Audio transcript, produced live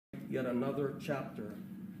yet another chapter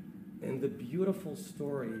in the beautiful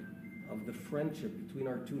story of the friendship between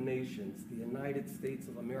our two nations, the United States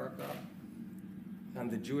of America and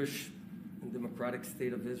the Jewish and Democratic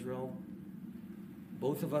State of Israel.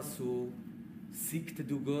 Both of us who seek to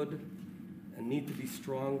do good and need to be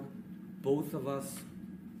strong. Both of us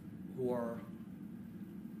who are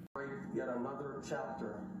yet another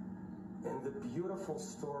chapter in the beautiful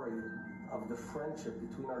story of the friendship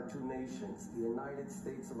between our two nations, the United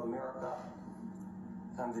States of America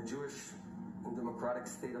and the Jewish and Democratic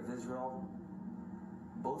State of Israel.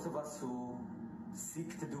 Both of us who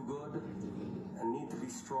seek to do good and need to be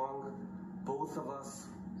strong. Both of us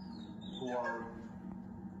who are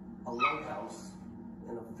a lighthouse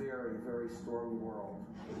in a very, very stormy world.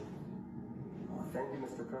 Thank you,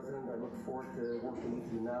 Mr. President. I look forward to working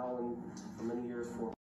with you now and for many years forward.